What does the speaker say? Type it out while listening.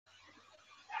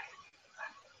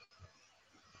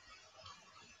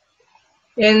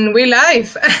And we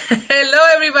live. Hello,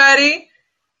 everybody.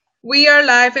 We are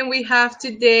live, and we have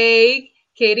today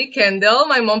Katie Kendall,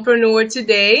 my mompreneur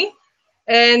today,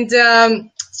 and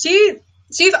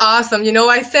she's awesome.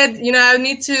 I said I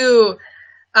need to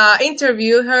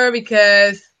interview her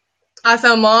because as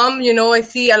a mom, I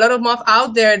see a lot of moms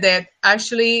out there that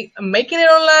actually making it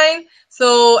online.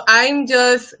 So I'm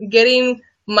just getting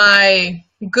my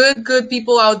good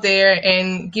people out there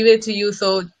and give it to you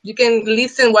so you can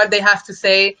listen what they have to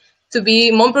say to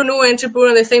be mompreneur, entrepreneur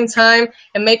at the same time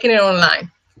and making it online.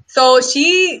 So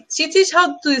she teach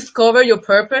how to discover your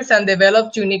purpose and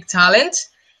develop unique talent.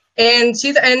 And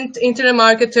she's an internet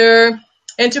marketer,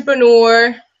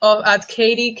 entrepreneur at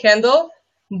Katie Kendall,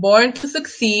 born to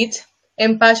succeed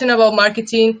and passionate about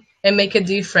marketing and make a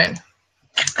difference.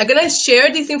 I'm gonna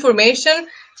share this information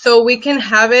so we can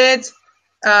have it,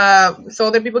 so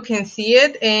other people can see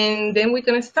it, and then we're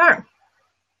gonna start.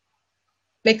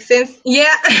 Make sense?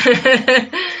 Yeah.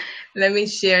 Let me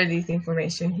share this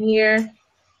information here,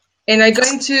 and I'm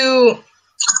going to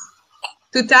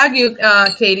tag you,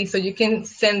 Katie, so you can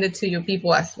send it to your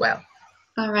people as well.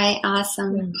 All right,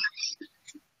 awesome.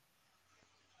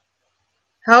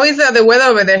 How is the weather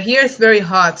over there? Here it's very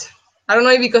hot. I don't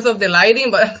know if because of the lighting,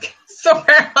 but it's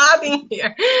super hot in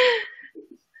here.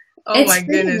 Oh my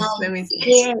goodness. Nice. Let me see.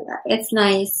 Here, it's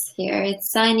nice here.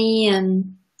 It's sunny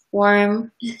and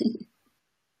warm.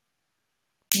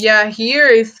 Yeah, here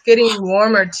it's getting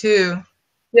warmer too.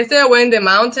 Yesterday I went in the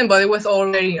mountain, but it was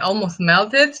already almost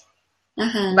melted.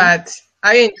 But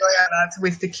I enjoy a lot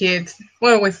with the kids.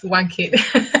 Well, with one kid.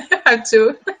 I have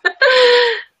two.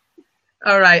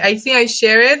 All right, I think I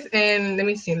share it, and let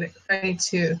me see. I need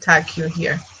to tag you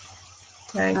here.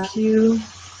 Thank you.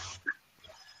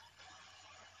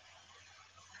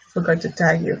 Forgot to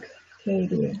tag you,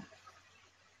 Katie.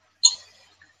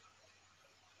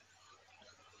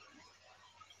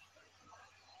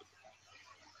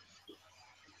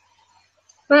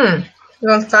 I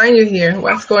don't find you here.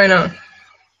 What's going on?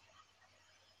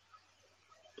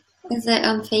 Is it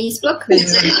on Facebook?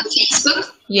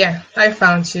 Yeah, I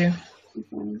found you.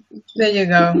 There you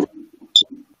go.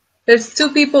 There's two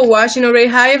people watching already.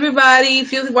 Hi, everybody.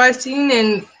 If you're watching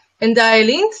and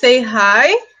dialing, say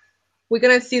hi. We're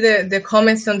going to see the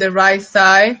comments on the right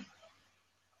side.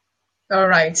 All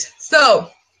right. So,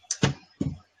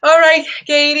 all right,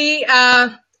 Katie,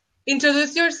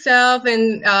 introduce yourself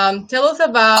and tell us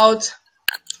about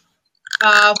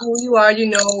who you are, where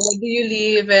do you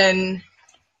live, and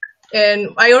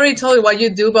I already told you what you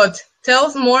do, but tell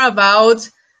us more about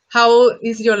how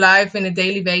is your life in a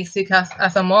daily basis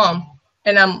as a mom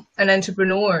and an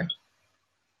entrepreneur.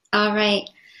 All right.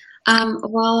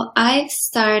 Well, I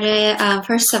started,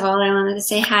 first of all, I wanted to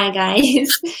say hi,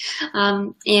 guys.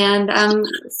 And I'm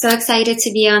so excited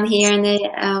to be on here. And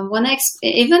I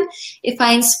even if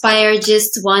I inspire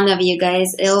just one of you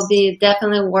guys, it'll be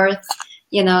definitely worth,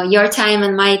 your time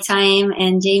and my time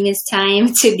and Jamie's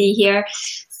time to be here.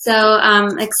 So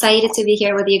I'm excited to be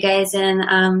here with you guys, and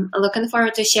looking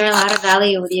forward to share a lot of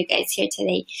value with you guys here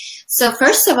today. So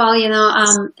first of all,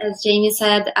 as Jamie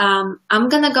said, I'm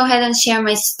going to go ahead and share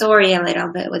my story a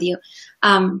little bit with you.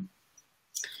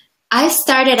 I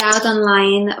started out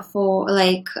online for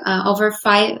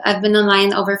I've been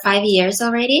online over 5 years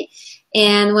already.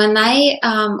 And when I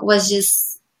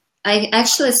I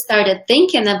actually started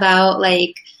thinking about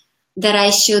that I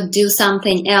should do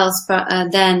something else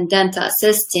than dental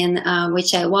assisting,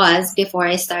 which I was before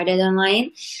I started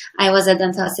online. I was a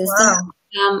dental assistant.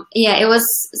 Wow. Yeah, it was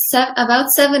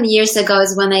about 7 years ago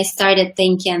is when I started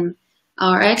thinking,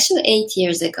 or actually 8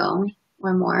 years ago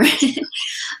or more.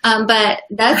 But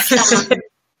that's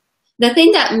the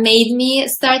thing that made me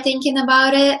start thinking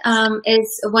about it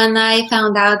is when I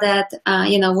found out that,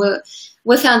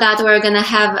 we found out we were going to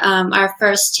have our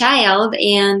first child,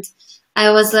 and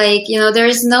I was like,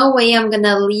 there's no way I'm going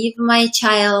to leave my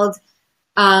child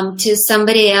to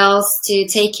somebody else to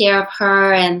take care of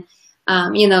her and,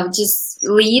 just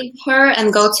leave her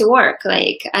and go to work.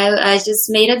 I just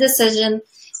made a decision.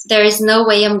 There is no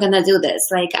way I'm going to do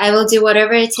this. I will do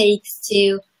whatever it takes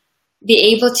to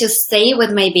be able to stay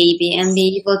with my baby and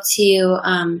be able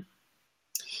to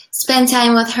spend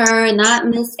time with her, not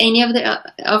miss any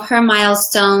of her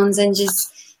milestones, and just,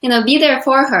 be there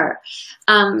for her.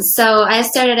 So I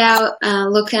started out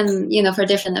looking, for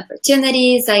different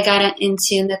opportunities. I got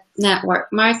into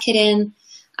network marketing.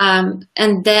 And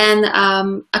then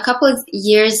a couple of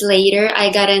years later,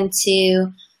 I got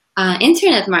into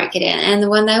internet marketing. And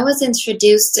when I was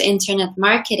introduced to internet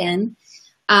marketing,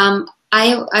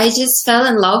 I just fell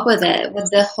in love with it, with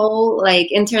the whole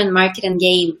internet marketing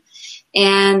game.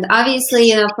 And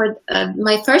obviously, for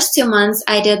my first 2 months,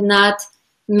 I did not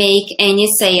make any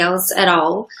sales at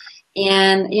all.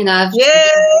 And, I've Yay!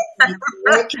 been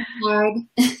working hard.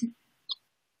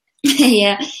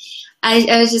 Yeah.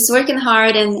 I was just working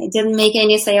hard and didn't make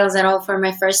any sales at all for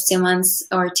my first 2 months,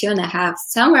 or 2.5,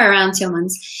 somewhere around 2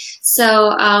 months.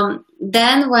 So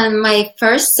then when my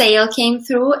first sale came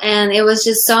through, and it was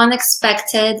just so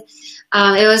unexpected,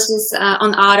 it was just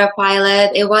on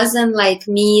autopilot. It wasn't like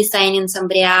me signing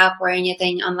somebody up or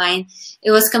anything online. It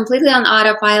was completely on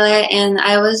autopilot, and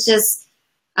I was just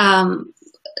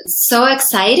so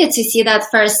excited to see that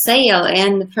first sale.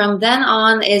 And from then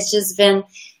on, it's just been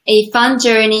a fun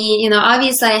journey.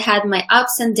 Obviously I had my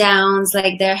ups and downs.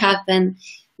 Like, there have been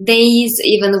days,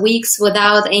 even weeks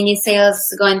without any sales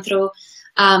going through.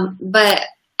 But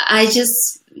I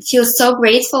just feel so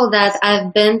grateful that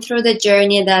I've been through the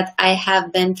journey that I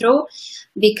have been through,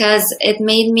 because it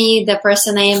made me the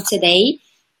person I am today,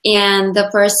 and the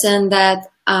person that,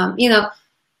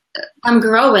 I'm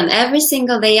growing every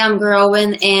single day. I'm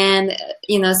growing. And,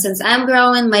 since I'm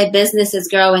growing, my business is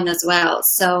growing as well.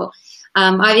 So,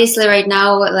 obviously right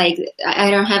now, like,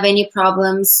 I don't have any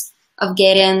problems of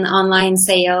getting online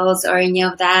sales or any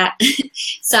of that.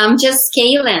 So I'm just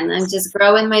scaling. I'm just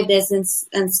growing my business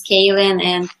and scaling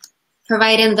and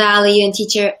providing value and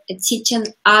teaching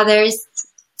others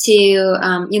to,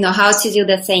 how to do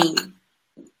the same.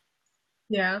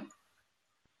 Yeah,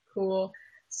 cool.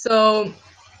 So,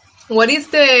 what is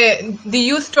do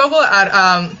you struggle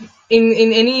at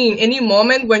in any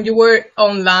moment when you were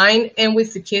online and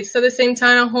with the kids at the same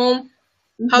time at home?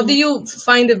 How do you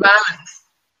find the balance?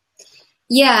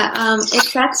 Yeah,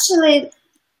 it's actually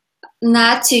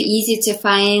not too easy to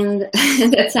find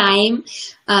the time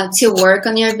to work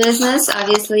on your business.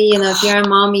 Obviously, if you're a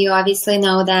mom, you obviously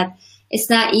know that it's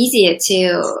not easy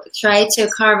to try to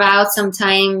carve out some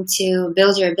time to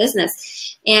build your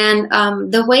business. And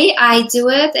the way I do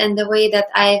it, and the way that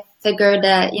I figured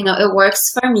that, it works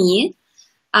for me,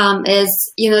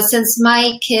 is, since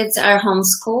my kids are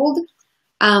homeschooled,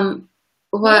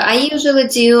 what I usually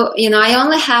do, I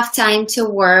only have time to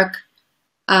work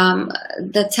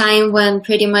the time when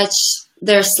pretty much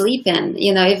they're sleeping.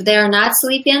 If they're not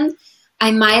sleeping,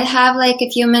 I might have like a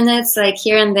few minutes, like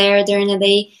here and there during the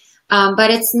day, but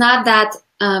it's not that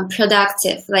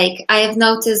productive. Like, I've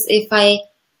noticed if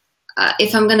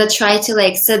I'm gonna try to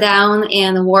like sit down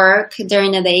and work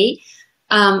during the day,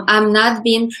 I'm not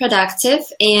being productive,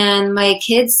 and my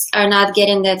kids are not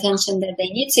getting the attention that they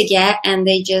need to get, and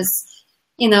they just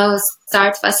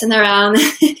start fussing around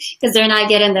because they're not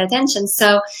getting the attention.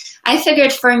 So I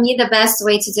figured for me, the best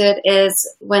way to do it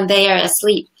is when they are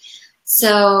asleep.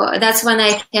 So that's when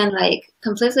I can like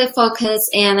completely focus,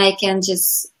 and I can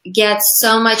just get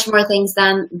so much more things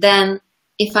done than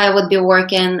if I would be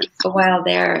working while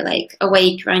they're like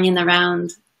awake, running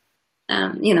around,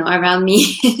 around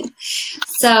me.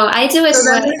 So I do it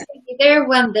either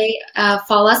when they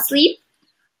fall asleep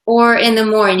or in the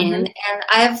morning. And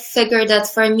I've figured that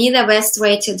for me, the best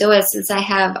way to do it, since I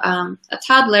have a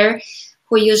toddler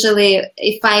who usually,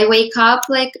 if I wake up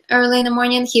like early in the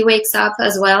morning, he wakes up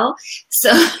as well.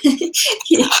 So he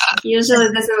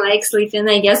usually doesn't like sleeping,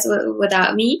 I guess,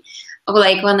 without me, or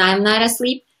like when I'm not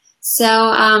asleep. So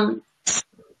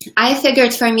I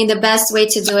figured for me, the best way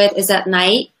to do it is at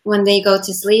night when they go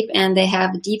to sleep and they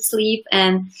have deep sleep,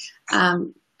 and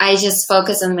I just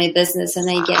focus on my business, and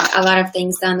I get a lot of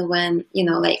things done when,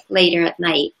 like later at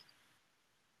night.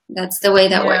 That's the way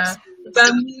that works.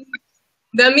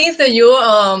 That means that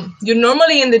you're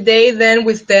normally in the day then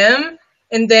with them,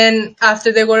 and then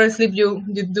after they go to sleep, you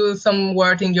do some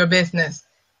work in your business.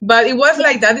 But it was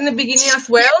like that in the beginning as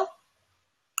well?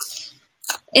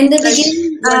 In the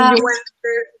beginning,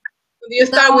 when you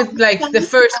start with like the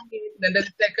first kid, then the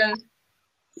second.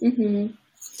 Mm-hmm.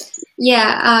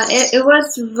 Yeah, it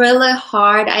was really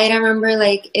hard. I remember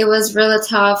like it was really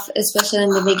tough, especially in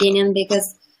the beginning,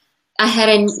 because I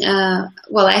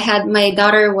had my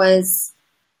daughter was,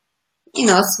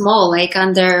 small, like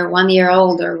under 1 year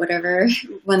old or whatever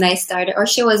when I started, or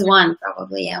she was one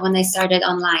probably, yeah, when I started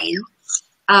online.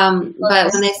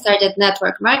 But when I started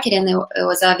network marketing, it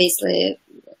was obviously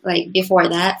like before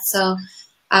that. So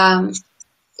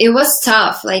it was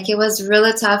tough. Like, it was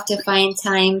really tough to find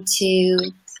time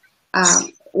to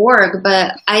work,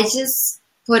 but I just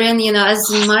put in, as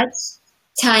much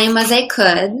time as I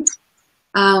could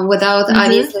without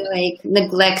obviously like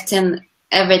neglecting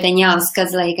everything else,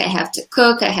 because like I have to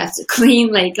cook, I have to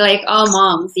clean, like all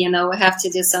moms, we have to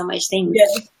do so much things.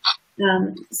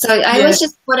 So I was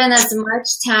just putting as much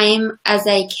time as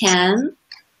I can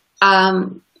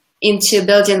into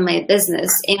building my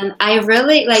business. And I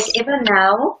really, like, even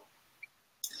now,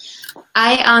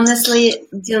 I honestly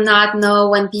do not know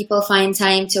when people find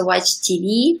time to watch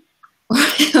TV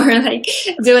or like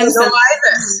doing something.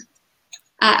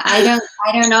 I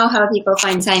don't know how people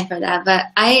find time for that, but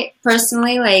I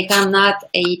personally, like, I'm not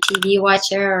a TV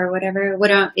watcher or whatever. We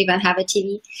don't even have a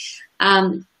TV.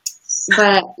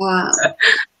 But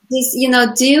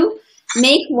just, do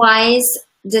make wise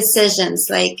decisions.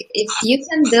 Like, if you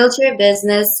can build your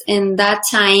business in that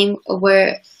time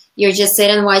where you're just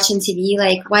sitting watching TV,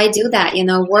 like, why do that?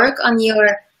 Work on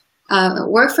your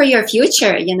work for your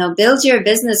future. Build your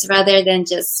business rather than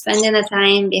just spending the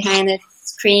time behind a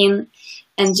screen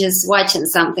and just watching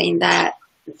something that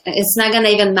it's not gonna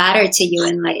even matter to you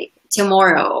in like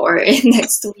tomorrow or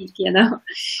next week.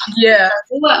 Yeah,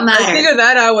 do what matters. I figured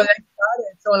that out when I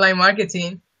started online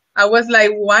marketing. I was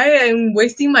like, why I'm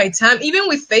wasting my time, even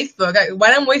with Facebook?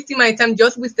 Why I'm wasting my time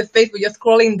just with the Facebook, just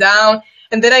scrolling down.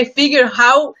 And then I figured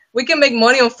how we can make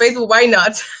money on Facebook. Why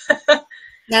not?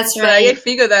 That's So right. I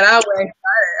figured that out when I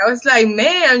started. I was like,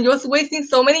 man, I'm just wasting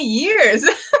so many years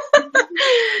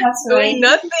That's right. doing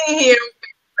nothing here,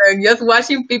 just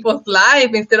watching people's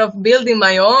life instead of building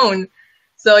my own.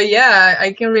 So yeah,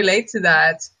 I can relate to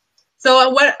that.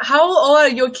 So how old are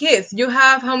your kids? You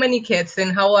have how many kids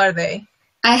and how old are they?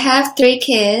 I have 3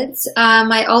 kids.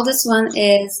 My oldest one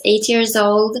is 8 years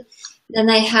old. Then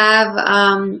I have,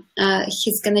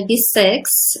 he's going to be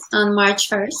 6 on March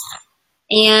 1st.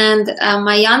 And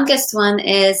my youngest one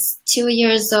is 2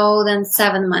 years old and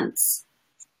 7 months.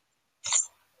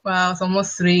 Wow, it's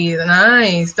almost 3.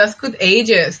 Nice. That's good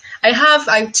ages. I have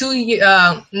like 2,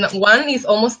 one is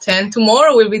almost 10.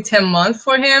 Tomorrow will be 10 months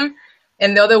for him.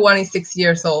 And the other one is 6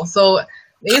 years old. So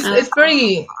it's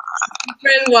pretty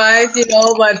different wise,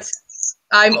 but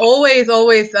I'm always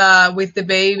with the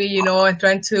baby, and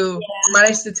trying to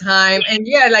manage the time. And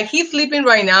yeah, like he's sleeping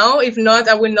right now. If not,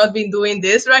 I will not be doing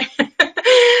this, right?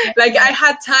 Like I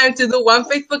had time to do one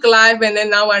Facebook Live and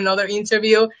then now another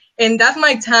interview. And that's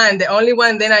my time, the only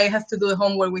one. Then I have to do the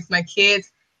homework with my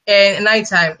kids. And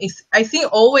nighttime is, I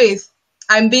think, always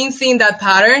I'm being seeing that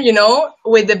pattern,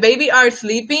 with the baby are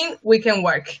sleeping, we can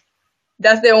work.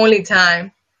 That's the only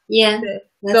time. Yeah.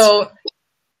 So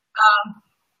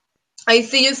I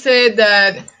see you said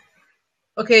that,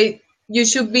 okay, you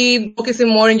should be focusing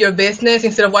more in your business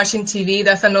instead of watching TV.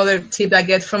 That's another tip I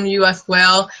get from you as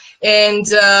well. And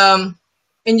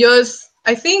just,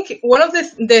 I think one of the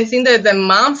things that the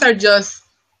moms are just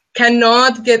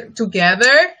cannot get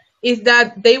together is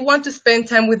that they want to spend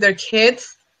time with their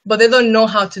kids, but they don't know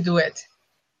how to do it.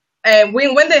 And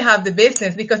when they have the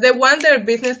business, because they want their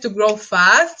business to grow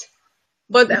fast.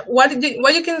 But what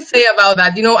you can say about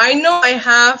that? I know I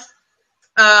have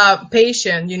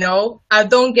patient, I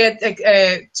don't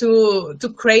get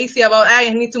too crazy about I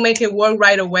need to make it work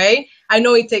right away. I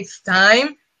know it takes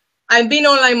time. I've been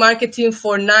online marketing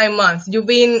for 9 months. You've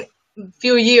been a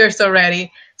few years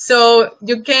already. So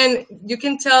you can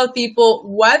tell people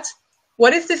what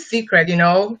is the secret,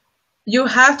 You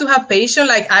have to have patience,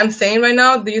 like I'm saying right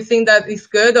now. Do you think that is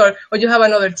good, or you have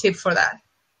another tip for that?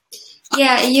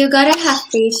 Yeah, you gotta have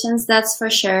patience, that's for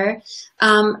sure.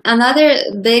 Another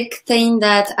big thing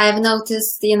that I've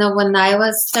noticed, when I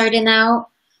was starting out,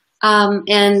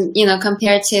 and,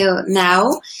 compared to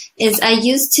now, is I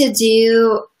used to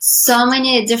do so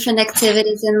many different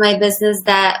activities in my business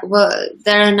that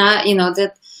are not,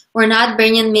 that were not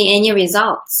bringing me any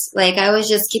results. Like, I was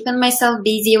just keeping myself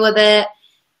busy with it.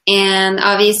 And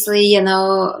obviously,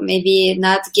 maybe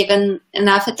not given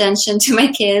enough attention to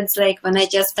my kids, like when I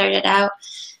just started out.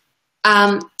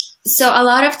 So a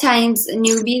lot of times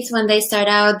newbies, when they start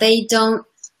out, they don't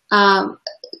do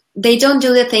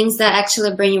the things that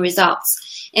actually bring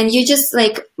results. And you just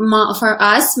like, for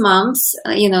us moms,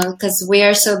 because we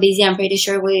are so busy, I'm pretty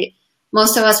sure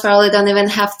most of us probably don't even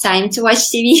have time to watch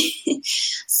TV.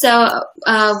 So,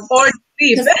 or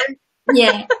sleep.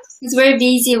 Yeah, because we're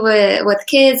busy with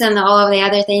kids and all of the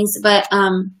other things, but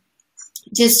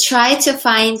just try to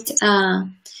find,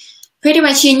 pretty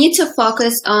much you need to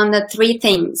focus on the 3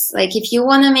 things. Like, if you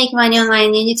want to make money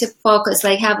online, you need to focus,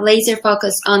 like have laser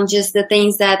focus on just the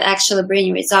things that actually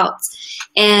bring results,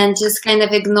 and just kind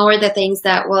of ignore the things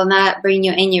that will not bring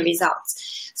you any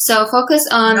results. So focus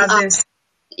on,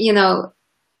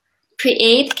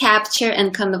 create, capture,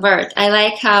 and convert. I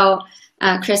like how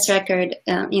Chris Record,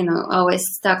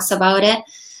 always talks about it.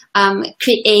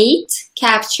 Create,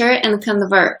 capture, and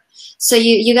convert. So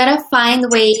you gotta find a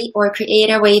way or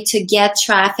create a way to get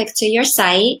traffic to your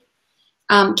site,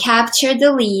 capture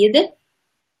the lead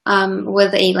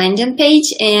with a landing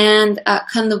page, and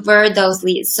convert those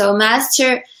leads. So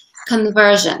master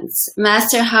conversions.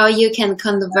 Master how you can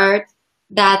convert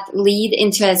that lead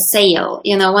into a sale.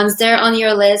 Once they're on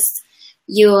your list,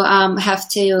 you have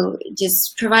to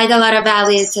just provide a lot of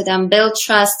value to them, build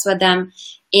trust with them,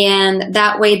 and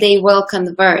that way they will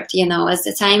convert. As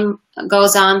the time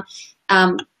goes on,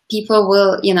 people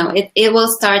will, it will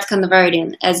start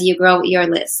converting as you grow your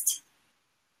list.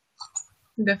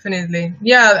 Definitely.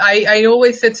 Yeah, I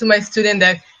always said to my student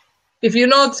that if you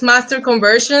don't master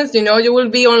conversions, you will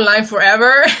be online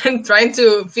forever and trying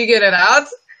to figure it out,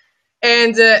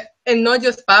 and not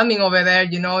just spamming over there,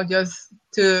 just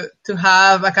to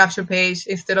have a capture page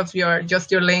instead of your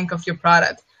link of your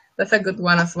product. That's a good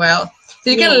one as well. So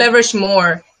you can leverage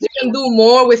more. You can do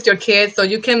more with your kids, so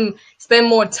you can spend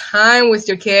more time with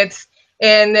your kids.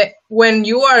 And when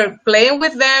you are playing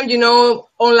with them,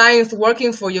 online is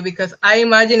working for you, because I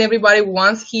imagine everybody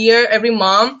every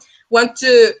mom wants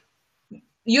to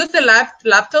use the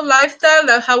laptop lifestyle.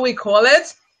 That's how we call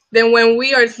it. Then when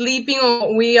we are sleeping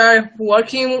or we are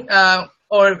working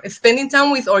or spending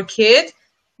time with our kid,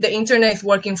 the internet is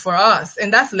working for us,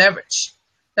 and that's leverage.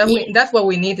 That's what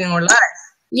we need in our life.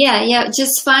 Yeah.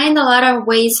 Just find a lot of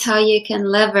ways how you can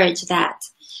leverage that.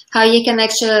 How you can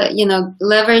actually,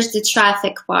 leverage the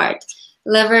traffic part,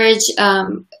 leverage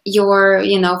your,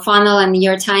 funnel and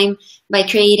your time by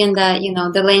creating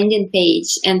the landing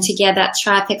page, and to get that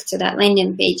traffic to that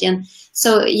landing page. And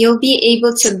so you'll be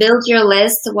able to build your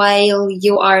list while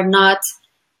you are not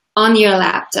on your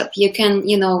laptop. You can,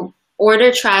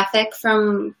 order traffic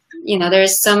from,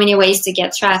 there's so many ways to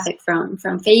get traffic from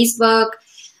Facebook,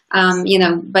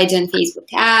 by doing Facebook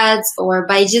ads, or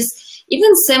by just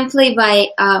even simply by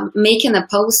making a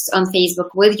post on Facebook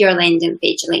with your landing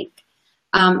page link.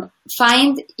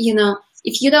 Find,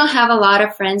 if you don't have a lot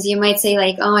of friends, you might say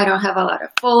like, oh, I don't have a lot of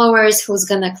followers. Who's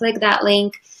going to click that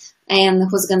link and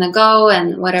who's going to go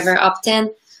and whatever, opt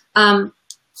in.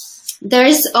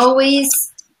 There's always,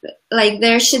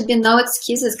 there should be no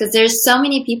excuses, because there's so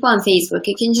many people on Facebook.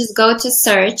 You can just go to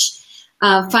search,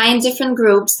 find different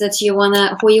groups that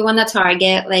who you want to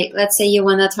target. Like, let's say you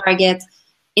want to target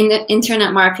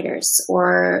internet marketers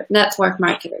or network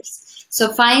marketers.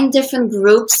 So find different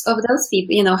groups of those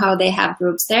people, how they have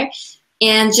groups there,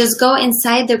 and just go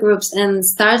inside the groups and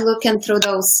start looking through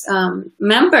those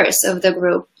members of the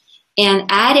group and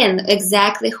add in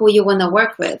exactly who you want to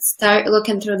work with. Start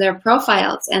looking through their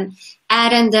profiles and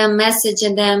add in them,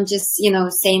 messaging them, just,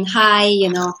 saying hi,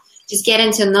 just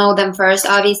getting to know them first.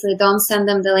 Obviously, don't send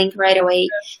them the link right away.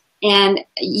 And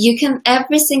you can,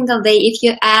 every single day, if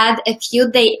you add a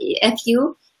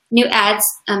few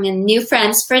new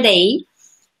friends per day,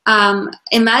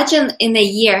 imagine in a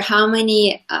year how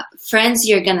many friends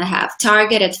you're going to have,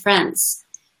 targeted friends,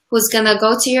 who's going to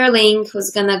go to your link,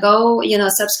 who's going to go,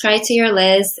 subscribe to your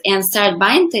list and start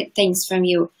buying things from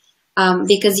you,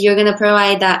 because you're going to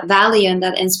provide that value and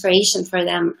that inspiration for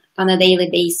them on a daily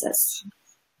basis.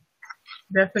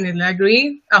 Definitely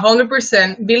agree.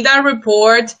 100%. Build that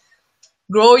report,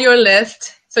 grow your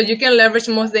list, so you can leverage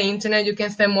most of the internet. You can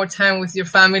spend more time with your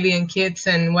family and kids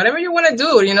and whatever you want to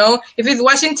do. If it's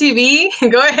watching TV,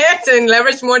 go ahead and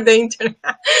leverage more the internet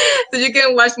so you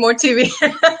can watch more TV.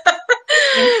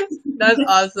 That's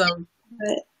awesome.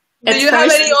 Do you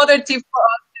have any other tip for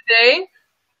us today?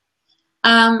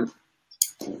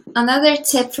 Another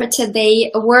tip for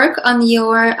today: work on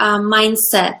your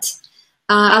mindset.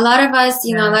 A lot of us,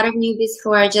 a lot of newbies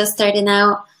who are just starting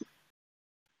out,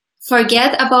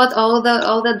 forget about all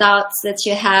the doubts that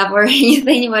you have, or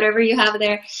anything, whatever you have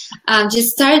there. Just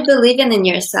start believing in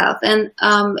yourself. And,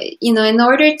 in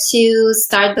order to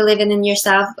start believing in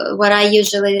yourself, what I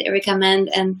usually recommend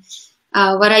and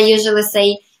what I usually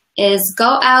say is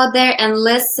go out there and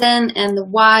listen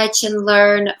and watch and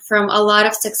learn from a lot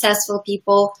of successful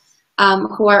people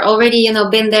who are already,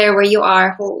 been there where you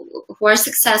are, who are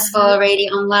successful already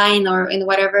online or in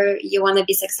whatever you want to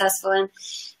be successful in.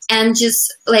 And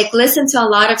just listen to a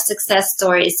lot of success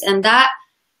stories. And that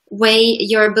way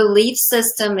your belief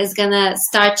system is going to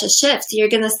start to shift. You're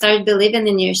going to start believing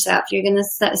in yourself. You're going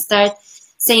to start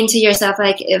saying to yourself,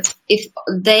 if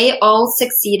they all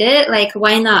succeeded,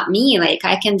 why not me?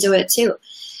 I can do it too.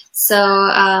 So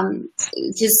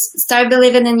just start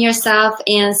believing in yourself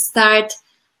and start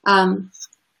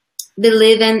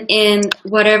believing in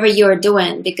whatever you're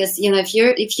doing. Because, if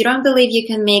you don't believe you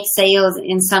can make sales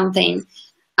in something,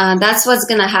 that's what's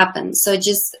going to happen. So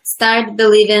just start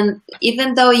believing,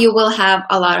 even though you will have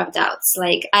a lot of doubts.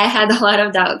 I had a lot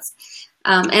of doubts.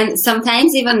 And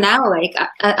sometimes even now,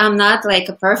 I'm not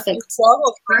a perfect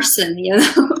person,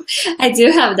 I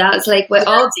do have doubts, we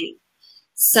all do.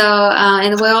 So,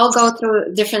 and we all go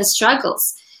through different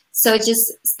struggles. So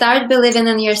just start believing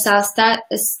in yourself.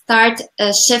 Start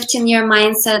shifting your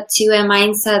mindset to a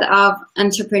mindset of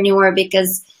entrepreneur,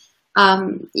 because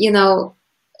you know,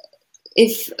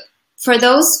 if for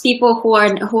those people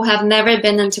who have never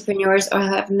been entrepreneurs or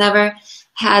have never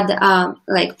had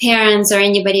like parents or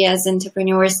anybody as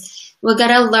entrepreneurs, we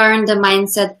gotta learn the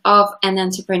mindset of an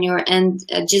entrepreneur and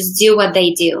just do what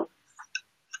they do.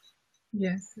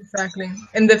 Yes, exactly.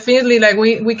 And definitely, like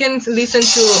we can listen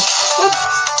to,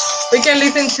 we can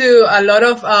listen to a lot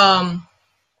of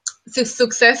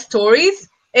success stories,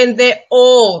 and they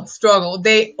all struggle.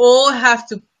 They all have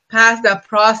to pass that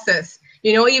process.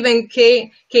 You know, even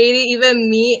Katie, even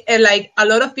me, and like a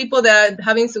lot of people that are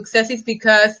having successes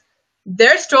because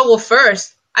their struggle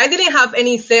first. I didn't have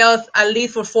any sales at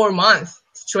least for 4 months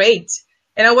straight.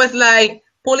 And I was like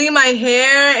pulling my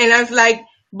hair, and I was like,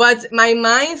 but my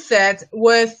mindset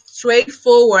was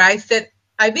straightforward. I said,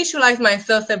 I visualize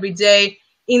myself every day,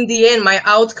 in the end, my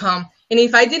outcome. And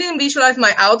if I didn't visualize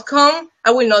my outcome,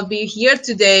 I will not be here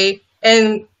today.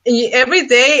 And every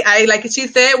day, like she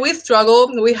said, we struggle.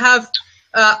 We have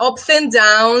ups and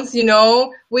downs, you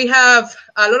know, we have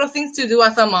a lot of things to do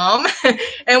as a mom,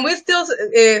 and we're still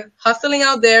hustling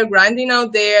out there, grinding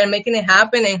out there, and making it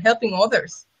happen and helping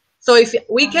others. So if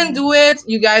we can do it,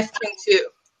 you guys can too.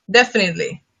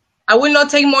 Definitely. I will not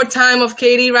take more time of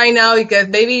Katie right now because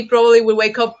baby probably will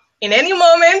wake up in any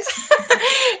moment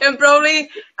and probably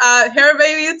her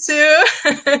baby too.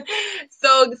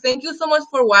 So thank you so much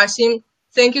for watching.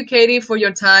 Thank you, Katie, for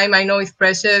your time. I know it's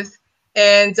precious.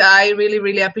 And I really,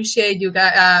 really appreciate you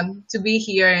guys to be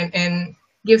here and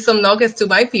give some nuggets to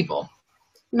my people.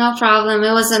 No problem.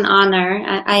 It was an honor.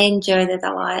 I enjoyed it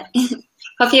a lot.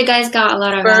 Hope you guys got a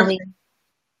lot of value.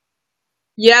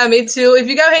 Yeah, me too. If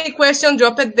you got any question,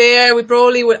 drop it there. We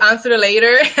probably will answer it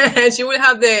later. She will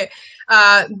have the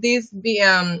this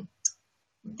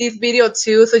video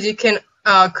too, so you can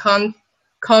comment.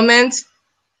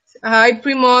 Hi,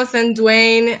 Primos and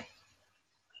Dwayne.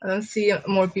 I don't see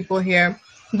more people here,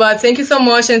 but thank you so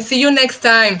much, and see you next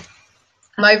time.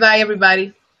 Bye bye,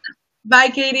 everybody. Bye,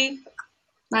 Katie.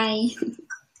 Bye.